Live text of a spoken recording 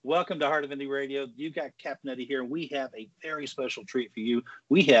Welcome to Heart of Indie Radio. You got Captain Eddie here, and we have a very special treat for you.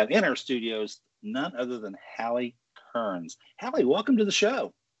 We have in our studios none other than Hallie Kearns. Hallie, welcome to the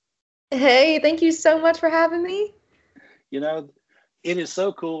show. Hey, thank you so much for having me. You know, it is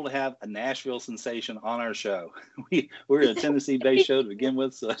so cool to have a Nashville sensation on our show. We're a Tennessee-based show to begin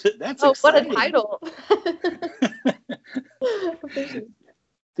with, so that's exciting. What a title.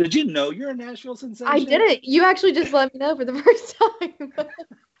 Did you know you're a Nashville sensation? I didn't. You actually just let me know for the first time.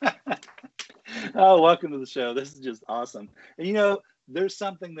 Oh, welcome to the show. This is just awesome. And you know, there's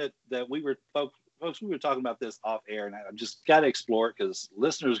something that we were folks, we were talking about this off air, and I've just got to explore it because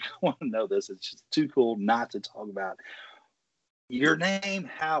listeners want to know this. It's just too cool not to talk about. Your name,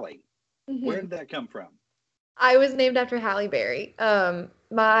 Hallie. Mm-hmm. Where did that come from? I was named after Halle Berry. I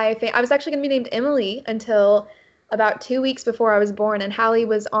was actually going to be named Emily until about 2 weeks before I was born, and Hallie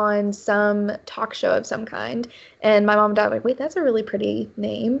was on some talk show of some kind, and my mom and dad were like, wait, that's a really pretty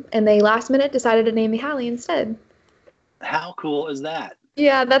name, and they last minute decided to name me Hallie instead. How cool is that?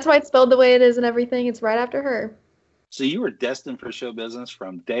 Yeah, that's why it's spelled the way it is and everything. It's right after her. So you were destined for show business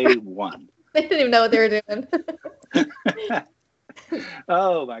from day one. They didn't even know what they were doing.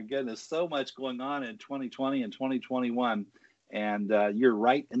 Oh my goodness, so much going on in 2020 and 2021, and you're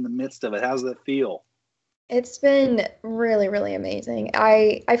right in the midst of it. How's that feel? It's been really, really amazing.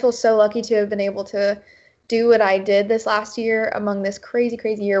 I feel so lucky to have been able to do what I did this last year among this crazy,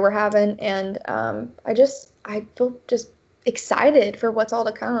 crazy year we're having. And I feel just excited for what's all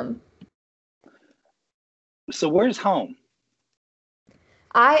to come. So where's home?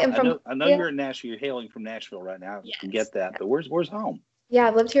 I know you're in Nashville. You're hailing from Nashville right now. Yes. You can get that. But where's home? Yeah,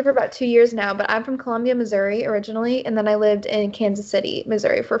 I've lived here for about 2 years now, but I'm from Columbia, Missouri originally. And then I lived in Kansas City,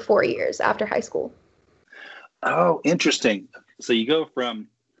 Missouri for 4 years after high school. Oh, interesting. So you go from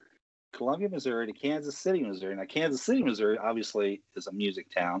Columbia, Missouri to Kansas City, Missouri. Now, Kansas City, Missouri, obviously is a music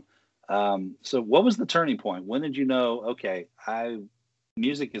town. So what was the turning point? When did you know, okay,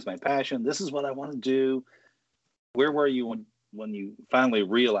 music is my passion. This is what I want to do. Where were you when you finally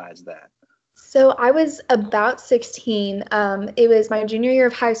realized that? So I was about 16. It was my junior year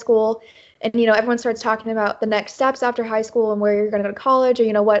of high school. And, everyone starts talking about the next steps after high school and where you're going to go to college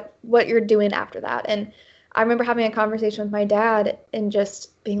or, what you're doing after that. And I remember having a conversation with my dad and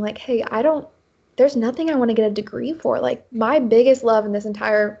just being like, hey, there's nothing I want to get a degree for. Like, my biggest love in this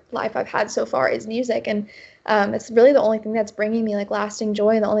entire life I've had so far is music. And it's really the only thing that's bringing me like lasting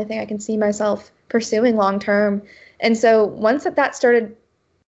joy and the only thing I can see myself pursuing long term. And so once we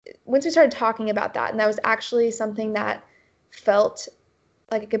started talking about that, and that was actually something that felt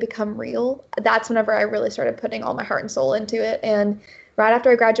like it could become real, that's whenever I really started putting all my heart and soul into it. And right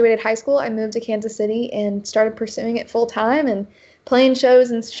after I graduated high school, I moved to Kansas City and started pursuing it full time and playing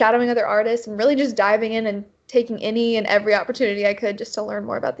shows and shadowing other artists and really just diving in and taking any and every opportunity I could just to learn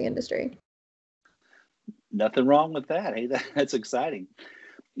more about the industry. Nothing wrong with that. Hey, that's exciting.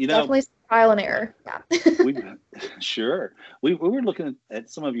 Definitely trial and error. Yeah. Sure. We were looking at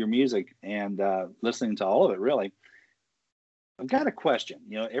some of your music and listening to all of it, really. I've got a question.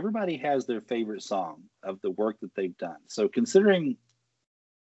 Everybody has their favorite song of the work that they've done. So considering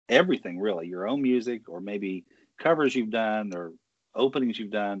everything, really, your own music or maybe covers you've done or openings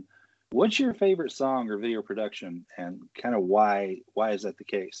you've done, what's your favorite song or video production, and kind of why is that the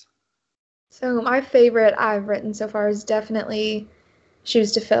case? So my favorite I've written so far is definitely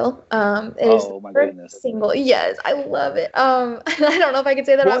Shoes to Fill. Oh my goodness. Single. Yes, I love it. I don't know if I can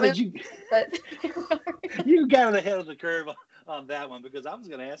say that about but you got ahead of the curve on that one, because I was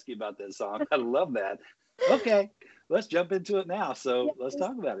going to ask you about that song. I love that. Okay, let's jump into it now. So let's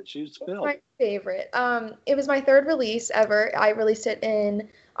talk about it. Shoes to Fill. My favorite. It was my third release ever. I released it in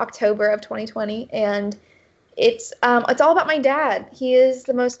October of 2020, and it's all about my dad. He is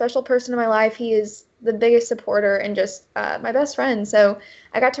the most special person in my life. He is the biggest supporter and just my best friend. So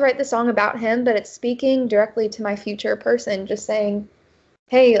I got to write the song about him, but it's speaking directly to my future person, just saying,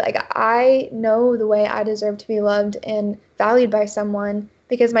 hey, like, I know the way I deserve to be loved and valued by someone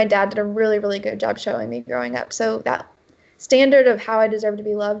because my dad did a really, really good job showing me growing up. So that standard of how I deserve to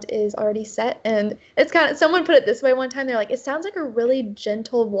be loved is already set. And it's someone put it this way one time. They're like, it sounds like a really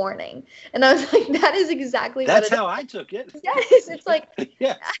gentle warning. And I was like, that is exactly what it is. That's how I took it. Yes. It's like,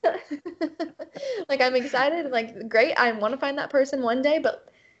 yes. Like, I'm excited. Like, great. I want to find that person one day, but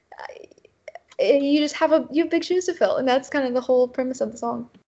you have big shoes to fill. And that's kind of the whole premise of the song.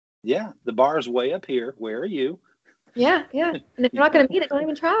 Yeah. The bar's way up here. Where are you? Yeah. And if you're not going to meet it, don't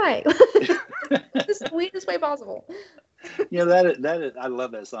even try. The sweetest way possible. That is, I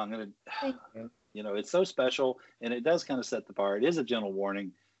love that song. And it's so special, and it does kind of set the bar. It is a gentle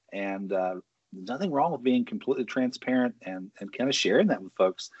warning, and there's nothing wrong with being completely transparent and kind of sharing that with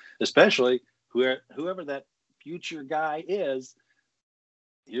folks, especially whoever that future guy is.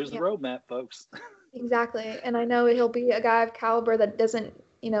 Here's the roadmap, folks. Exactly. And I know he'll be a guy of caliber that doesn't,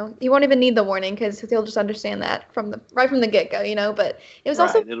 he won't even need the warning because he'll just understand that right from the get-go. But it was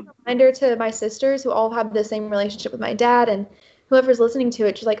also a reminder to my sisters who all have the same relationship with my dad, and whoever's listening to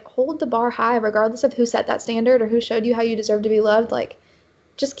it, just like hold the bar high regardless of who set that standard or who showed you how you deserve to be loved. Like,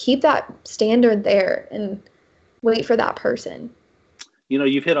 just keep that standard there and wait for that person.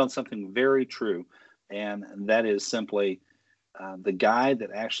 You've hit on something very true, and that is simply the guy that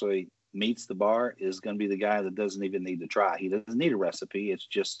actually meets the bar is going to be the guy that doesn't even need to try. He doesn't need a recipe. It's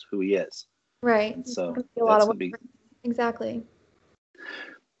just who he is. Right. And so that's the big... Exactly.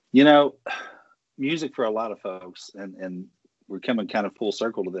 Music for a lot of folks, and we're coming kind of full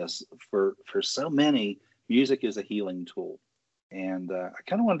circle to this, for so many, music is a healing tool. And I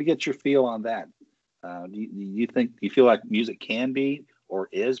kind of wanted to get your feel on that. Do you feel like music can be or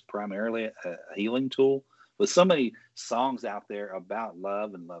is primarily a healing tool? With so many songs out there about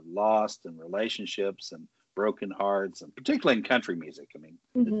love and love lost and relationships and broken hearts, and particularly in country music. I mean,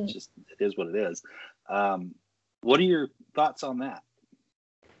 it is what it is. What are your thoughts on that?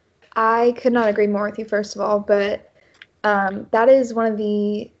 I could not agree more with you, first of all, but that is one of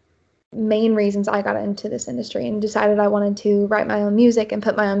the main reasons I got into this industry and decided I wanted to write my own music and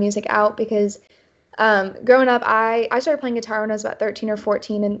put my own music out, because growing up, I started playing guitar when I was about 13 or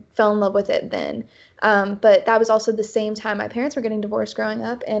 14 and fell in love with it then. But that was also the same time my parents were getting divorced growing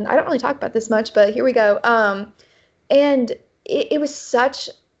up, and I don't really talk about this much, but here we go. And it was such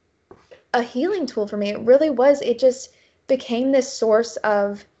a healing tool for me. It really was. It just became this source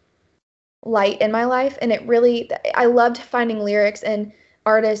of light in my life, and I loved finding lyrics and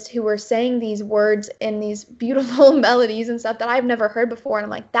artists who were saying these words in these beautiful melodies and stuff that I've never heard before. And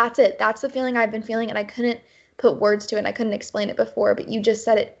I'm like, that's it. That's the feeling I've been feeling. And I couldn't put words to it, and I couldn't explain it before, but you just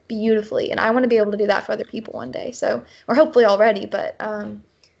said it beautifully. And I want to be able to do that for other people one day. So, or hopefully already, but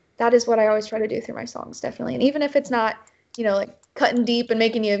that is what I always try to do through my songs, definitely. And even if it's not, like cutting deep and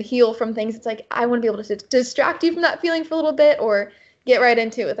making you heal from things, it's like, I want to be able to distract you from that feeling for a little bit, or get right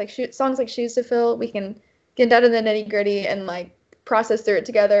into it with like songs like Shoes to Fill. We can get down to the nitty gritty and like process through it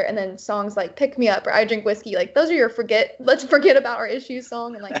together. And then songs like Pick Me Up or I Drink Whiskey, like those are your let's forget about our issues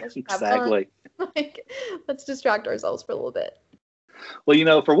song, and like let's exactly have fun. Like, let's distract ourselves for a little bit.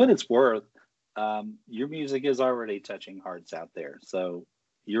 Well, for what it's worth, your music is already touching hearts out there, so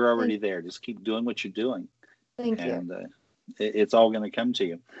you're already there. Just keep doing what you're doing. Thank you. And it's all going to come to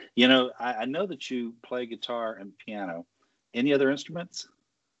you. I know that you play guitar and piano. Any other instruments?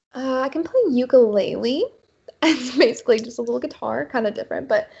 I can play ukulele. It's basically just a little guitar, kind of different,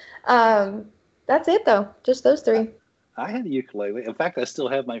 but that's it though. Just those three. I had a ukulele. In fact, I still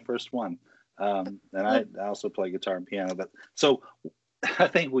have my first one, and I also play guitar and piano. But so I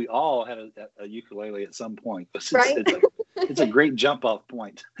think we all had a ukulele at some point. Right? It's a great jump off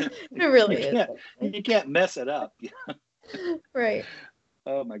point. It really is. You can't mess it up. Right.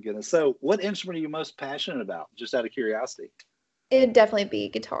 Oh my goodness. So what instrument are you most passionate about, just out of curiosity? It'd definitely be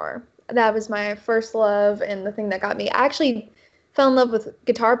guitar. That was my first love and the thing that got me. I actually fell in love with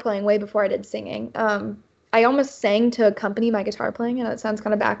guitar playing way before I did singing. I almost sang to accompany my guitar playing. I know it sounds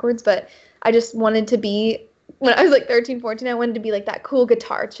kind of backwards, but I just wanted to be, when I was like 13, 14, I wanted to be like that cool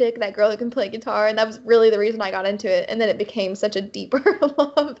guitar chick, that girl who can play guitar. And that was really the reason I got into it. And then it became such a deeper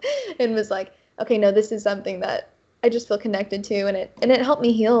love and was like, okay, no, this is something that I just feel connected to. And it helped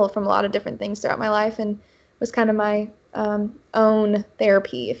me heal from a lot of different things throughout my life, and was kind of my own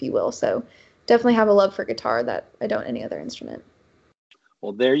therapy, if you will. So definitely have a love for guitar that I don't any other instrument.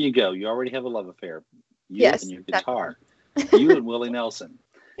 Well, there you go. You already have a love affair. Yes, and your guitar. You and Willie Nelson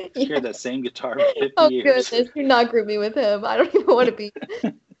shared that same guitar for 50 years. Goodness, do not group me with him. I don't even want to be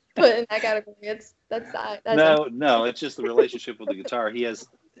put in that category. No, it's just the relationship with the guitar. He has.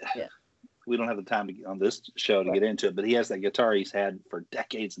 Yeah. We don't have the time on this show to get into it, but he has that guitar he's had for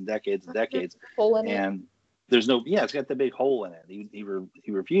decades and decades and decades. And there's it's got the big hole in it.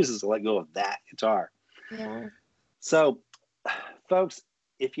 He refuses to let go of that guitar. Yeah. So, folks,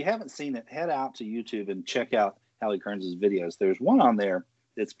 if you haven't seen it, head out to YouTube and check out Hallie Kearns' videos. There's one on there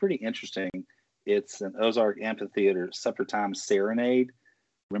that's pretty interesting. It's an Ozark Amphitheater Supper Time Serenade.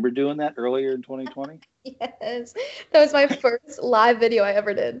 Remember doing that earlier in 2020? Yes. That was my first live video I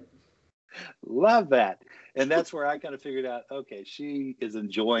ever did. Love that. And that's where I kind of figured out, okay, she is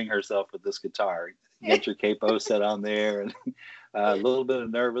enjoying herself with this guitar. You get your capo set on there, and a little bit of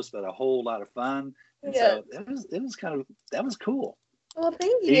nervous, but a whole lot of fun. And so it was kind of, that was cool. Well,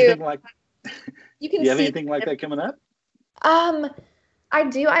 thank you. Anything like, do you have anything like that coming up? I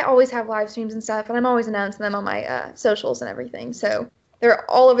do. I always have live streams and stuff, and I'm always announcing them on my socials and everything. So they're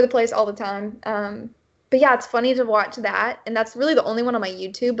all over the place all the time. But yeah, it's funny to watch that, and that's really the only one on my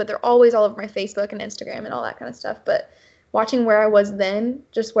YouTube. But they're always all over my Facebook and Instagram and all that kind of stuff. But watching where I was then,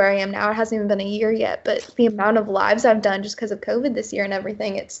 just where I am now, it hasn't even been a year yet. But the amount of lives I've done just because of COVID this year and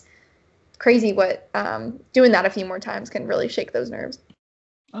everything, it's crazy. What doing that a few more times can really shake those nerves.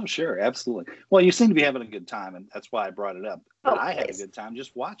 Oh, sure, absolutely. Well, you seem to be having a good time, and that's why I brought it up. Oh, I had a good time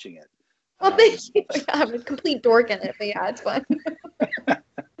just watching it. Well, thank you. I'm a complete dork in it, but yeah, it's fun.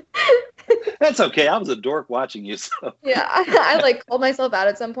 That's okay. I was a dork watching you. So yeah, I like called myself out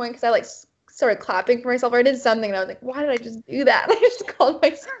at some point because I like started clapping for myself, or I did something, and I was like, "Why did I just do that?" And I just called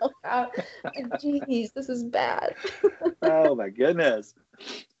myself out. Like, jeez, this is bad. Oh my goodness.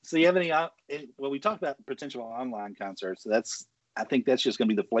 So you have any? Well, we talked about potential online concerts. So I think that's just going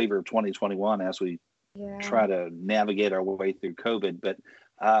to be the flavor of 2021 as we try to navigate our way through COVID. But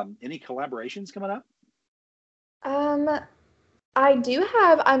any collaborations coming up? I do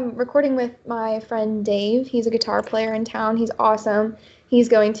have. I'm recording with my friend Dave. He's a guitar player in town. He's awesome. He's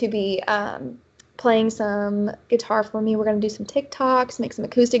going to be playing some guitar for me. We're going to do some TikToks, make some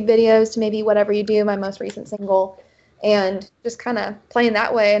acoustic videos to maybe Whatever You Do, my most recent single, and just kind of playing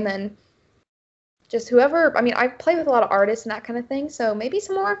that way. And then just whoever, I mean, I play with a lot of artists and that kind of thing. So maybe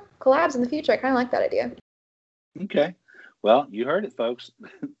some more collabs in the future. I kind of like that idea. Okay. Well, you heard it, folks.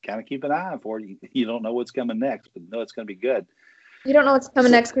 Kind of keep an eye out for it. You don't know what's coming next, but know it's going to be good. You don't know what's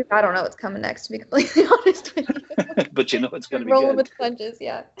coming next because I don't know what's coming next, to be completely honest with you. But you know it's going to be rolling good. With punches,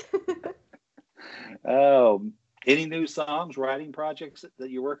 yeah. Any new songs, writing projects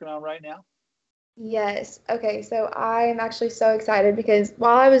that you're working on right now? Yes. Okay, so I'm actually so excited because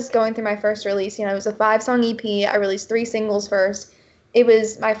while I was going through my first release, it was a 5-song EP. I released 3 singles first. It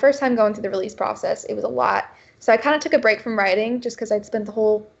was my first time going through the release process. It was a lot. So I kind of took a break from writing just because I'd spent the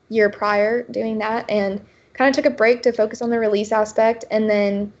whole year prior doing that, and kind of took a break to focus on the release aspect, and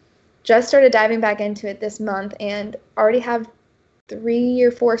then just started diving back into it this month and already have 3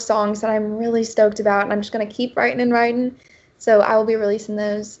 or 4 songs that I'm really stoked about, and I'm just going to keep writing and writing. So I will be releasing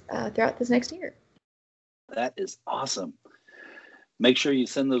those throughout this next year. That is awesome. Make sure you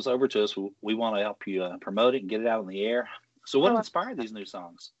send those over to us. We want to help you promote it and get it out on the air. So what inspired these new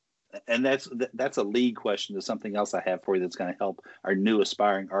songs? And that's a lead question to something else I have for you that's going to help our new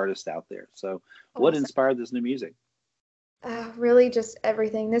aspiring artists out there. So what inspired this new music? Really just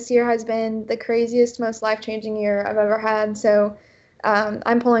everything. This year has been the craziest, most life-changing year I've ever had. So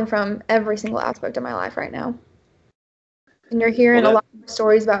I'm pulling from every single aspect of my life right now. And you're hearing a lot of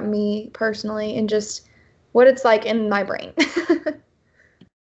stories about me personally and just what it's like in my brain.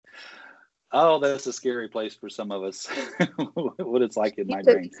 Oh, that's a scary place for some of us. What it's like in my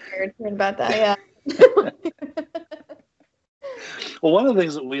brain. Scared hearing about that, yeah. Well, one of the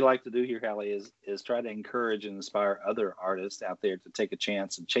things that we like to do here, Hallie, is try to encourage and inspire other artists out there to take a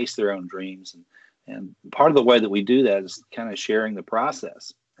chance and chase their own dreams. And part of the way that we do that is kind of sharing the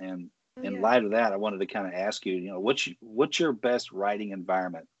process. And in light of that, I wanted to kind of ask you, what's your best writing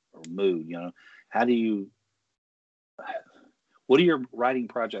environment or mood? What are your writing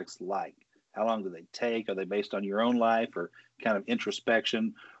projects like? How long do they take? Are they based on your own life or kind of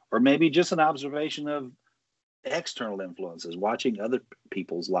introspection, or maybe just an observation of external influences, watching other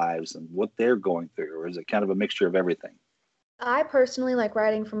people's lives and what they're going through? Or is it kind of a mixture of everything? I personally like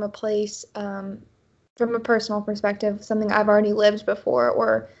writing from a place, from a personal perspective, something I've already lived before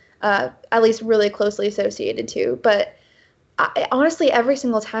or at least really closely associated to. But honestly, every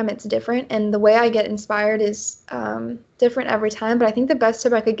single time it's different, and the way I get inspired is different every time. But I think the best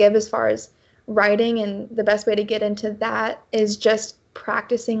tip I could give as far as writing and the best way to get into that is just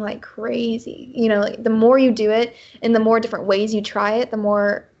practicing like crazy. Like the more you do it and the more different ways you try it, the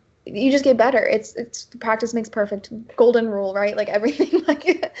more you just get better. It's practice makes perfect, golden rule, right? Like everything, like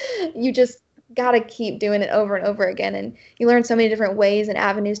you just got to keep doing it over and over again, and you learn so many different ways and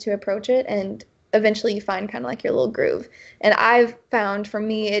avenues to approach it, and eventually you find kind of like your little groove. And I've found for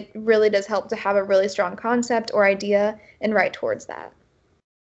me, it really does help to have a really strong concept or idea and write towards that.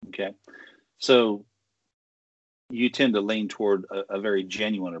 Okay. So you tend to lean toward a very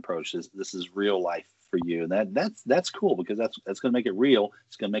genuine approach. This is real life for you. And that's cool because that's going to make it real.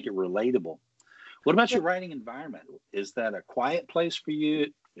 It's going to make it relatable. What about your writing environment? Is that a quiet place for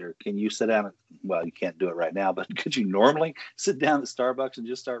you? Or can you sit down? Well, you can't do it right now, but could you normally sit down at Starbucks and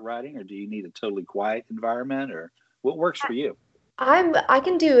just start writing? Or do you need a totally quiet environment? Or what works for you? I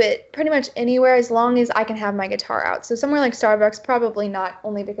can do it pretty much anywhere as long as I can have my guitar out. So somewhere like Starbucks, probably not,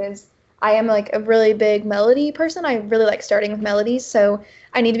 only because I am like a really big melody person. I really like starting with melodies. So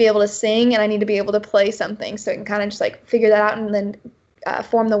I need to be able to sing and I need to be able to play something so I can kind of just like figure that out and then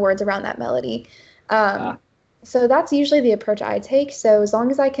form the words around that melody. So that's usually the approach I take. So as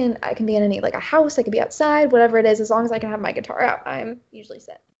long as I can be in like a house, I could be outside, whatever it is, as long as I can have my guitar out, I'm usually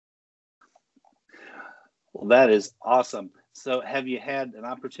set. Well, that is awesome. So have you had an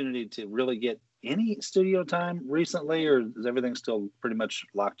opportunity to really get any studio time recently, or is everything still pretty much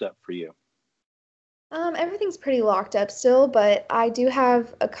locked up for you? Everything's pretty locked up still, but I do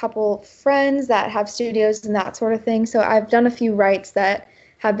have a couple friends that have studios and that sort of thing. So I've done a few writes that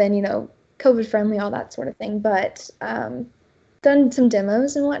have been, COVID friendly, all that sort of thing. But done some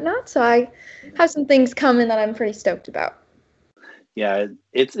demos and whatnot. So I have some things coming that I'm pretty stoked about. Yeah,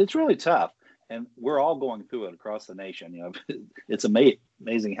 it's really tough, and we're all going through it across the nation. It's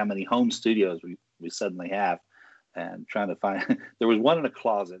amazing how many home studios we suddenly have, and trying to find. There was one in a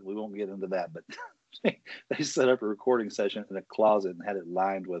closet. We won't get into that, but they set up a recording session in a closet and had it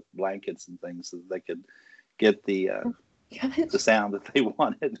lined with blankets and things so that they could get the sound that they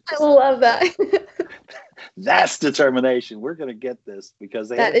wanted. I love that. That's determination. We're going to get this because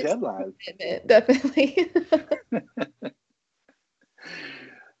they have a deadline. Definitely.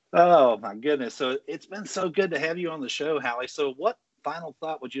 Oh my goodness. So it's been so good to have you on the show, Hallie. So what final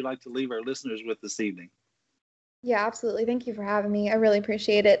thought would you like to leave our listeners with this evening? Yeah, absolutely. Thank you for having me. I really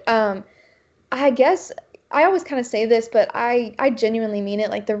appreciate it. I guess I always kind of say this, but I genuinely mean it.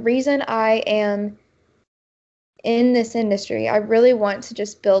 Like the reason I am in this industry, I really want to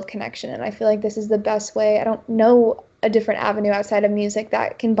just build connection. And I feel like this is the best way. I don't know a different avenue outside of music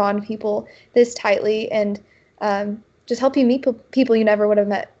that can bond people this tightly and just help you meet people you never would have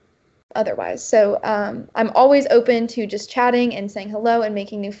met otherwise. So I'm always open to just chatting and saying hello and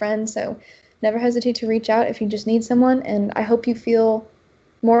making new friends. So never hesitate to reach out if you just need someone. And I hope you feel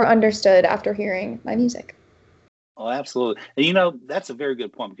more understood after hearing my music. Oh, absolutely. And that's a very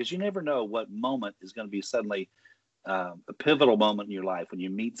good point, because you never know what moment is going to be suddenly a pivotal moment in your life when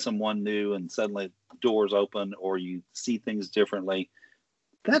you meet someone new and suddenly doors open or you see things differently.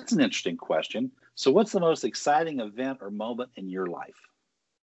 That's an interesting question. So what's the most exciting event or moment in your life?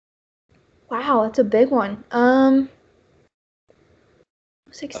 Wow, that's a big one.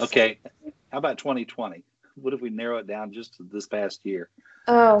 Okay. How about 2020? What if we narrow it down just to this past year?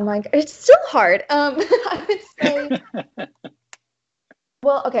 Oh my God, it's still hard. I would say,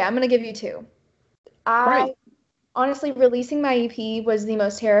 well, okay, I'm gonna give you two. Right. Honestly, releasing my EP was the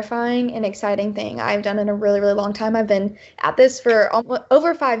most terrifying and exciting thing I've done in a really, really long time. I've been at this for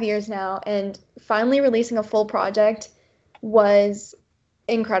over 5 years now, and finally releasing a full project was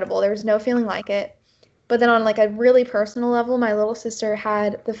incredible. There was no feeling like it. But then on like a really personal level, my little sister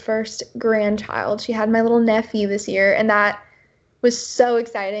had the first grandchild. She had my little nephew this year, and that was so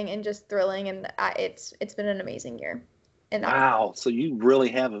exciting and just thrilling. And it's been an amazing year. And wow. So you really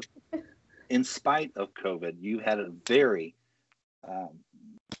have, in spite of COVID, you had a very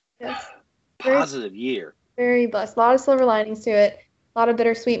positive year. Very blessed. A lot of silver linings to it. A lot of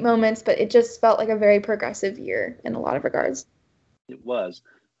bittersweet moments, but it just felt like a very progressive year in a lot of regards. It was.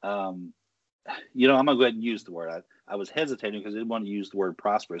 I'm going to go ahead and use the word. I was hesitating because I didn't want to use the word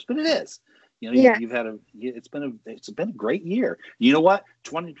prosperous, but it is. You've had it's been a great year. You know what?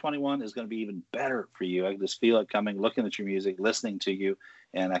 2021 is going to be even better for you. I can just feel it coming, looking at your music, listening to you,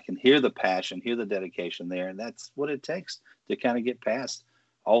 and I can hear the passion, hear the dedication there. And that's what it takes to kind of get past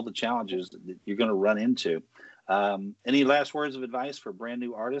all the challenges that you're going to run into. Any last words of advice for brand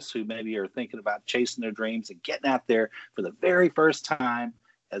new artists who maybe are thinking about chasing their dreams and getting out there for the very first time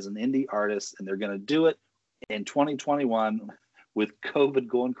as an indie artist, and they're going to do it in 2021 with COVID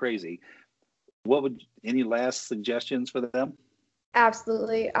going crazy? Any last suggestions for them?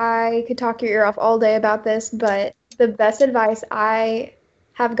 Absolutely. I could talk your ear off all day about this, but the best advice I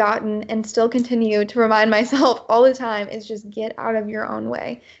have gotten and still continue to remind myself all the time is just get out of your own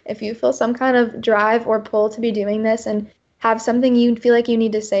way. If you feel some kind of drive or pull to be doing this and have something you feel like you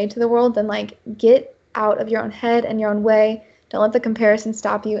need to say to the world, then like get out of your own head and your own way. Don't let the comparison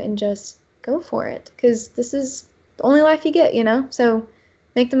stop you and just go for it, because this is the only life you get, So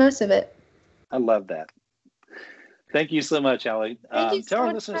make the most of it. I love that. Thank you so much, Hallie. Tell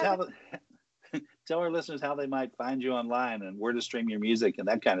our listeners how they might find you online and where to stream your music and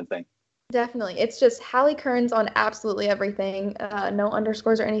that kind of thing. Definitely. It's just Hallie Kearns on absolutely everything. No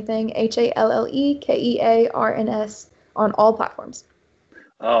underscores or anything. HALLEKEARNS on all platforms.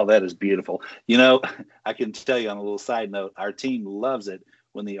 Oh, that is beautiful. I can tell you on a little side note, our team loves it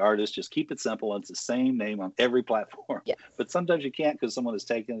when the artists just keep it simple and it's the same name on every platform. Yes. But sometimes you can't because someone has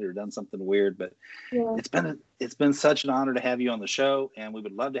taken it or done something weird. But it's been such an honor to have you on the show, and we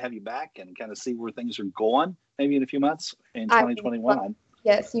would love to have you back and kind of see where things are going maybe in a few months in 2021.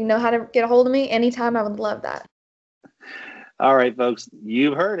 Yes, you know how to get a hold of me anytime. I would love that. All right, folks,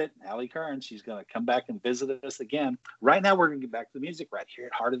 you've heard it. Allie Kern, she's going to come back and visit us again. Right now, we're going to get back to the music right here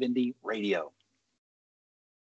at Heart of Indie Radio.